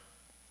son.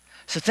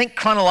 So think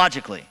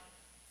chronologically.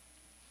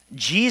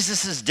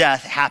 Jesus'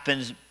 death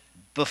happened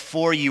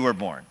before you were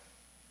born.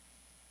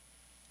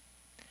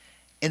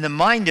 In the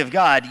mind of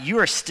God, you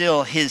are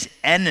still his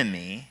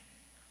enemy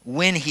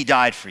when he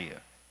died for you.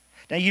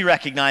 Now you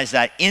recognize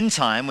that in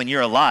time, when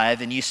you're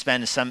alive and you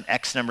spend some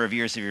X number of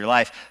years of your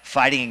life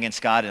fighting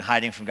against God and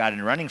hiding from God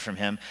and running from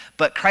him,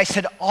 but Christ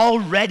had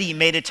already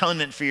made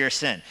atonement for your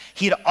sin.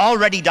 He had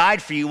already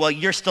died for you while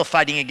you're still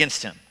fighting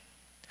against him.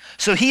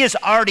 So he has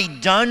already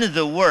done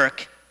the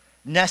work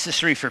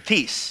necessary for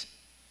peace.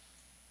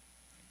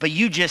 But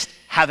you just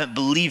haven't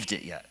believed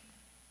it yet.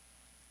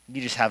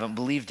 You just haven't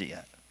believed it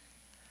yet.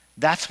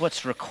 That's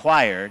what's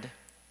required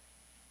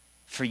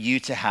for you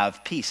to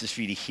have peace, is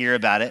for you to hear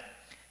about it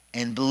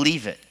and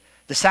believe it.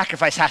 The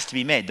sacrifice has to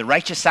be made. The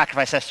righteous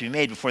sacrifice has to be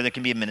made before there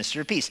can be a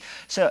minister of peace.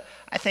 So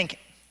I think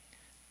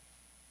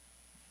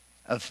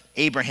of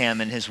Abraham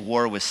and his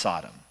war with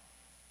Sodom.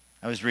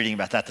 I was reading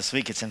about that this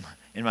week. It's in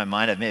my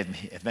mind. I may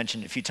have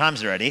mentioned it a few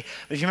times already.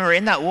 But if you remember,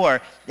 in that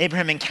war,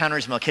 Abraham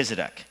encounters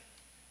Melchizedek.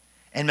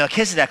 And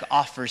Melchizedek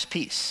offers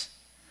peace.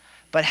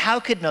 But how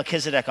could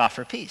Melchizedek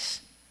offer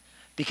peace?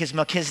 Because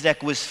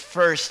Melchizedek was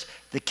first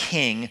the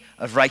king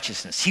of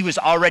righteousness. He was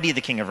already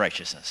the king of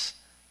righteousness.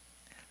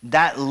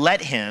 That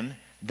let him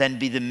then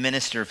be the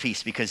minister of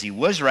peace. Because he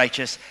was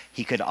righteous,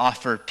 he could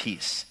offer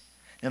peace.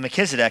 Now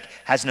Melchizedek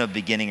has no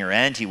beginning or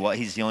end.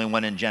 He's the only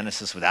one in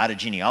Genesis without a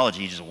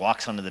genealogy. He just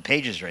walks onto the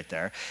pages right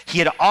there. He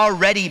had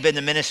already been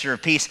the minister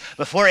of peace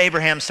before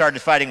Abraham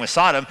started fighting with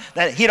Sodom.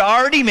 That he had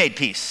already made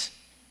peace.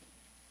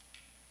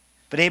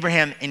 But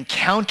Abraham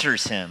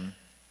encounters him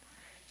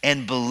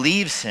and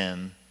believes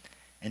him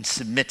and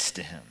submits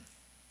to him.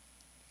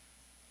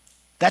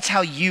 That's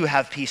how you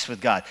have peace with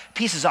God.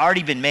 Peace has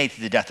already been made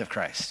through the death of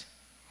Christ.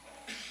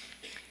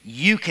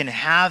 You can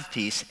have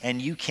peace,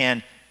 and you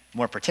can,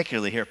 more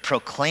particularly here,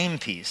 proclaim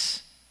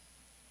peace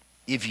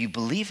if you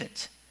believe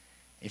it,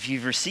 if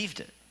you've received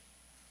it.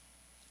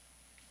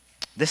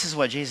 This is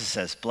what Jesus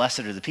says, blessed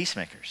are the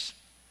peacemakers.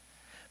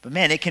 But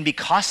man, it can be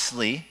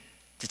costly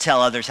to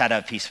tell others how to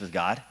have peace with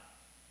God.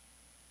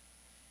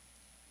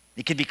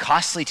 It could be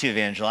costly to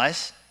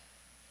evangelize.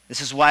 This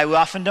is why we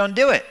often don't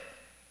do it.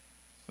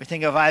 We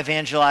think, if I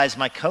evangelize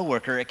my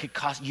coworker, it could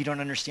cost, you don't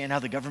understand how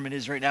the government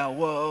is right now,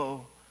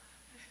 whoa.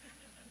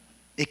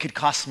 It could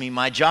cost me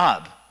my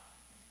job.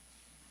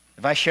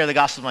 If I share the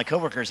gospel with my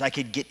coworkers, I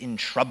could get in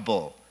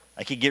trouble.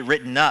 I could get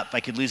written up. I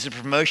could lose a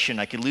promotion.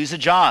 I could lose a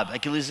job. I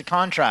could lose a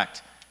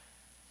contract.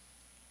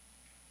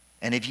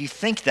 And if you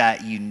think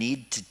that, you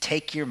need to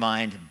take your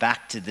mind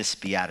back to this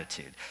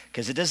beatitude,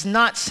 because it does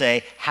not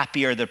say,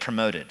 happy are the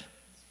promoted.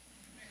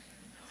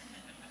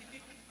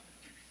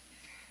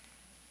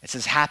 It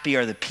says, happy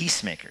are the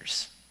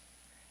peacemakers.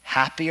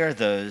 Happy are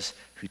those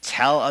who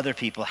tell other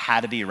people how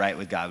to be right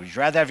with God. Would you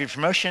rather have your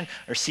promotion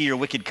or see your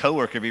wicked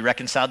coworker be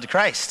reconciled to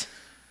Christ?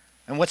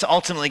 And what's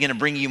ultimately going to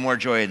bring you more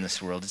joy in this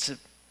world? It's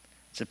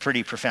a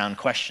pretty profound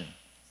question.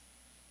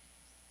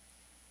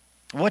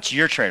 What's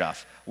your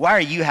trade-off? Why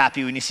are you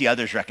happy when you see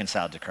others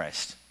reconciled to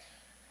Christ?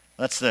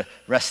 Well, that's the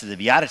rest of the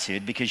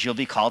beatitude, because you'll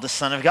be called a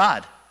son of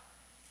God.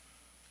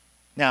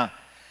 Now,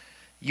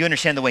 you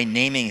understand the way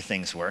naming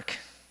things work.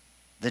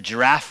 The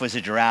giraffe was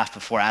a giraffe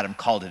before Adam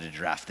called it a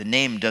giraffe. The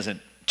name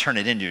doesn't turn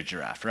it into a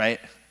giraffe, right?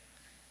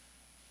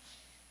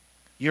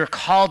 You're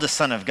called a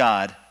son of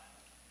God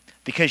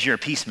because you're a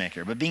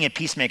peacemaker, but being a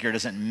peacemaker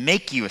doesn't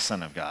make you a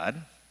son of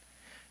God.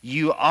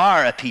 You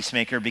are a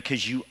peacemaker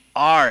because you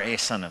are a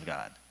son of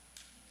God.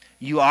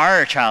 You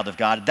are a child of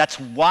God. That's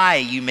why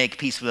you make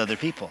peace with other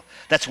people.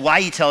 That's why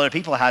you tell other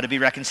people how to be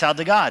reconciled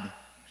to God.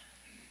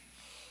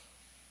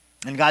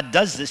 And God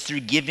does this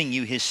through giving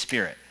you his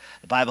Spirit.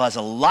 The Bible has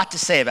a lot to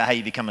say about how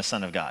you become a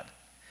son of God.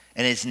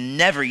 And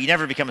you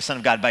never become a son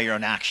of God by your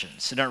own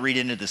actions. So don't read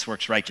into this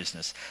works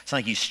righteousness. It's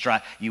not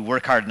like you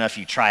work hard enough,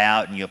 you try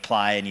out and you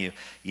apply and you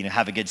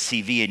have a good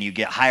CV and you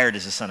get hired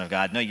as a son of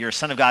God. No, you're a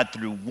son of God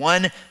through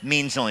one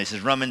means only. This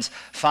is Romans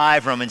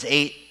 5, Romans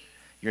 8.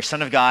 You're a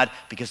son of God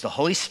because the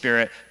Holy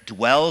Spirit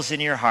dwells in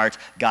your heart.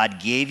 God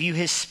gave you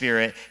his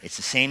Spirit. It's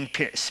the same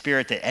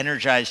Spirit that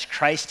energized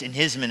Christ in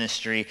his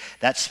ministry.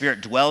 That Spirit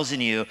dwells in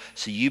you,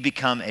 so you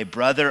become a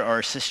brother or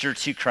a sister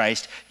to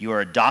Christ. You are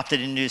adopted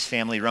into his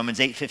family. Romans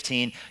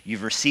 8:15,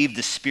 you've received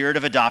the Spirit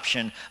of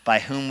adoption by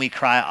whom we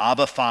cry,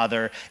 Abba,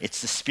 Father.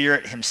 It's the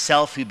Spirit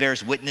himself who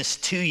bears witness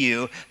to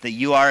you that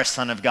you are a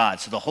son of God.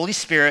 So the Holy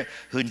Spirit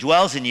who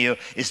dwells in you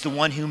is the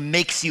one who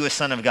makes you a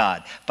son of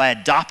God by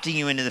adopting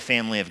you into the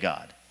family of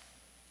God.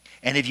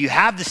 And if you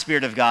have the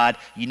Spirit of God,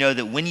 you know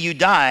that when you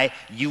die,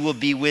 you will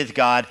be with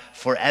God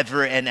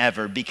forever and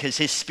ever because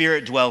his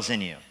Spirit dwells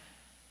in you.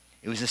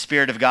 It was the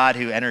Spirit of God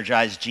who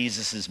energized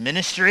Jesus'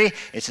 ministry.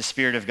 It's the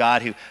Spirit of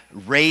God who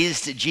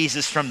raised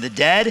Jesus from the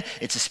dead.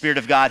 It's the Spirit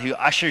of God who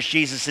ushers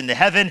Jesus into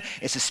heaven.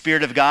 It's the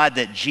Spirit of God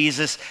that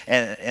Jesus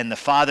and the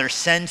Father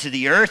send to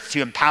the earth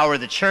to empower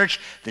the church,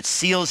 that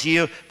seals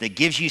you, that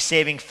gives you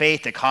saving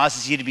faith, that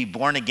causes you to be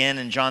born again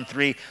in John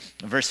 3,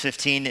 verse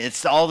 15.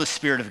 It's all the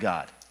Spirit of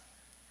God.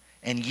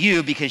 And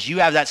you, because you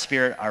have that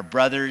Spirit, are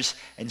brothers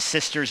and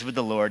sisters with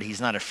the Lord.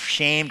 He's not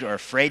ashamed or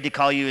afraid to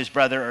call you his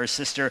brother or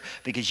sister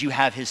because you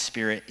have his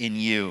Spirit in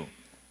you.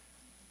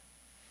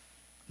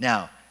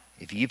 Now,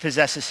 if you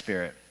possess his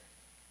Spirit,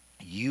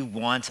 you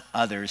want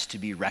others to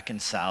be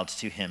reconciled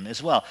to him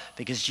as well,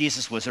 because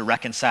Jesus was a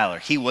reconciler.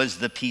 He was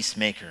the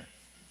peacemaker.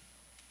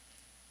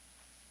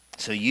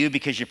 So you,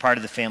 because you're part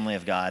of the family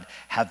of God,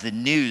 have the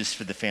news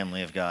for the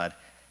family of God.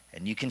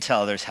 And you can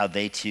tell others how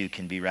they too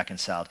can be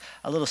reconciled.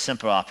 A little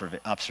simple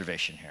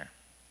observation here.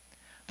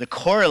 The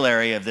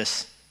corollary of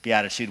this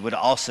beatitude would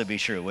also be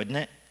true, wouldn't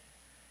it?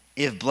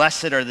 If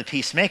blessed are the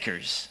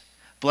peacemakers,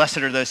 blessed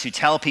are those who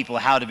tell people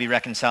how to be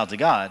reconciled to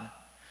God,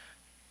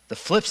 the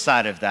flip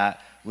side of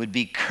that would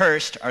be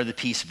cursed are the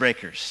peace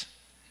breakers.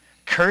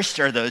 Cursed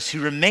are those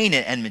who remain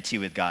at enmity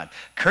with God.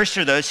 Cursed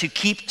are those who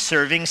keep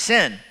serving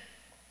sin.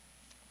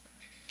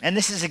 And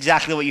this is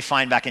exactly what you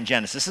find back in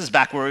Genesis. This is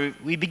back where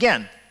we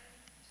began.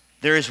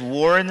 There is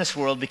war in this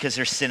world because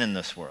there's sin in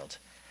this world.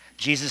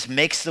 Jesus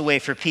makes the way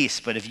for peace,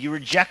 but if you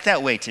reject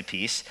that way to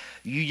peace,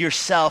 you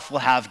yourself will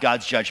have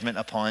God's judgment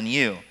upon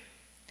you.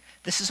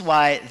 This is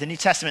why the New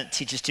Testament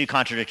teaches two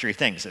contradictory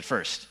things at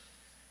first.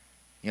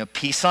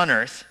 Peace on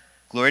earth,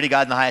 glory to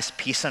God in the highest,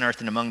 peace on earth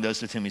and among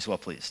those with whom he's well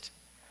pleased.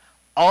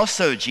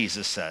 Also,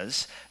 Jesus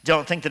says,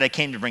 don't think that I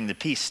came to bring the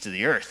peace to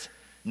the earth.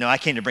 No, I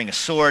came to bring a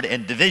sword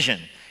and division.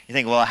 You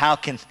think, well,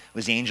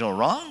 was the angel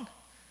wrong?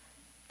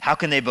 How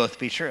can they both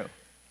be true?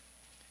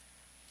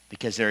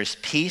 Because there is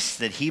peace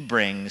that he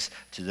brings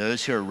to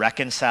those who are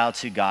reconciled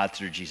to God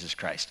through Jesus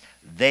Christ.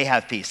 They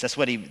have peace. That's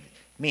what he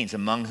means,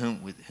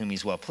 with whom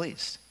he's well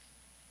pleased.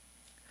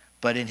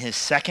 But in his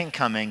second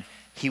coming,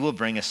 he will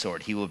bring a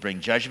sword. He will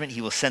bring judgment.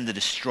 He will send the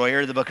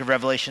destroyer, the book of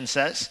Revelation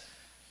says,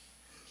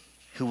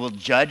 who will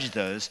judge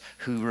those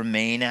who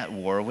remain at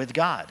war with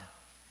God.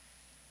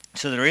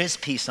 So there is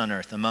peace on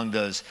earth among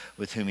those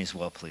with whom he's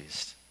well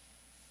pleased.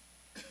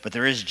 But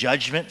there is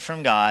judgment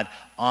from God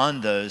on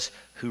those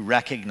who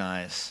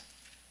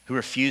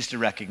refuse to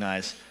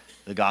recognize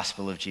the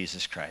gospel of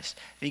Jesus Christ.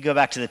 If you go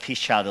back to the peace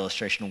child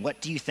illustration,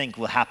 what do you think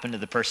will happen to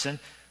the person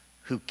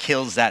who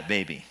kills that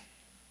baby?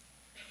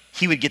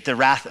 He would get the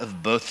wrath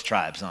of both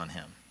tribes on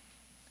him.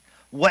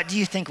 What do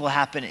you think will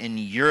happen in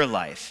your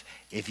life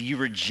if you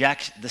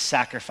reject the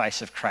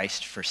sacrifice of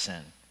Christ for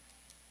sin?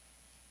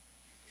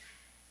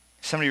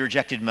 Somebody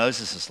rejected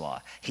Moses'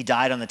 law. He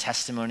died on the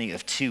testimony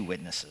of two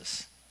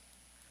witnesses.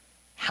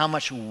 How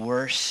much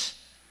worse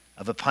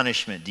of a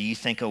punishment do you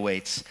think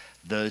awaits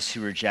those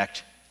who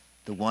reject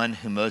the one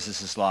who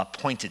Moses' law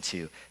pointed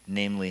to,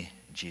 namely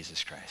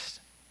Jesus Christ?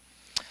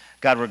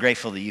 God, we're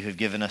grateful that you have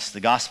given us the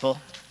gospel,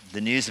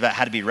 the news about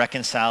how to be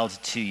reconciled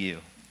to you.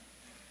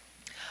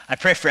 I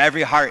pray for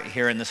every heart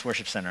here in this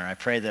worship center. I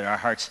pray that our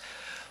hearts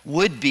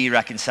would be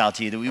reconciled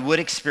to you, that we would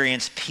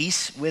experience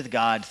peace with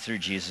God through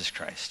Jesus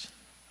Christ.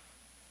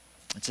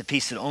 It's a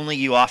peace that only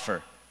you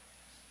offer.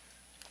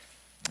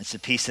 It's a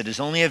peace that is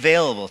only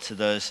available to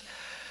those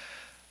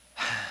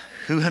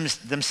who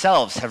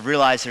themselves have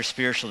realized their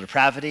spiritual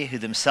depravity, who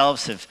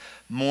themselves have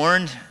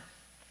mourned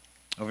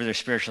over their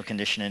spiritual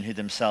condition, and who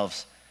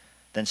themselves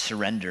then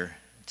surrender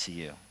to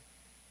you.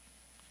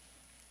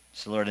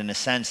 So Lord, in a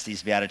sense,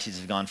 these Beatitudes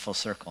have gone full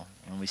circle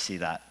when we see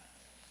that.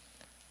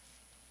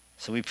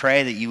 So we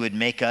pray that you would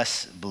make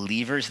us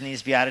believers in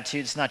these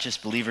Beatitudes, not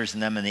just believers in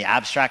them in the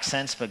abstract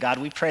sense, but God,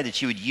 we pray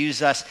that you would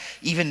use us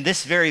even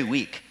this very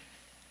week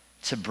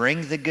to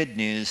bring the good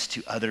news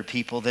to other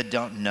people that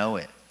don't know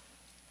it.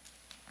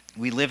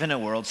 We live in a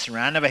world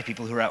surrounded by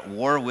people who are at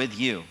war with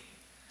you.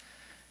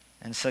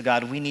 And so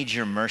God, we need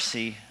your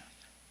mercy.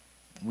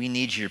 We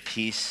need your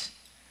peace.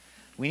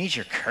 We need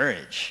your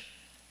courage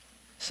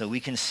so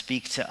we can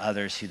speak to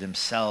others who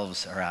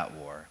themselves are at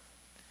war.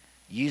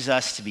 Use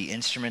us to be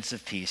instruments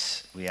of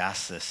peace. We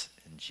ask this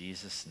in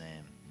Jesus'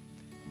 name.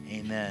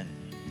 Amen.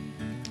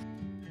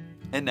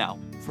 And now,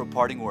 for a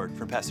parting word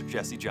from Pastor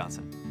Jesse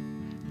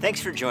Johnson.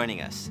 Thanks for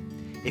joining us.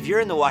 If you're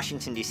in the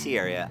Washington, D.C.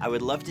 area, I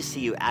would love to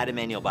see you at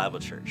Emmanuel Bible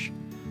Church.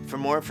 For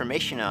more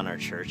information on our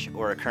church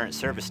or our current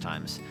service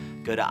times,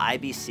 go to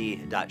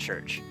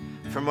ibc.church.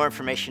 For more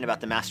information about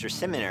the Master's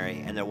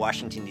Seminary and their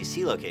Washington,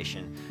 D.C.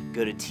 location,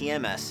 go to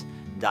tms.edu.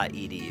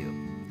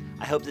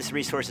 I hope this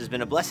resource has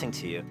been a blessing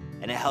to you,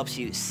 and it helps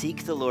you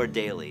seek the Lord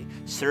daily,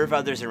 serve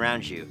others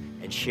around you,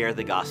 and share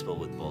the gospel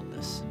with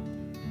boldness.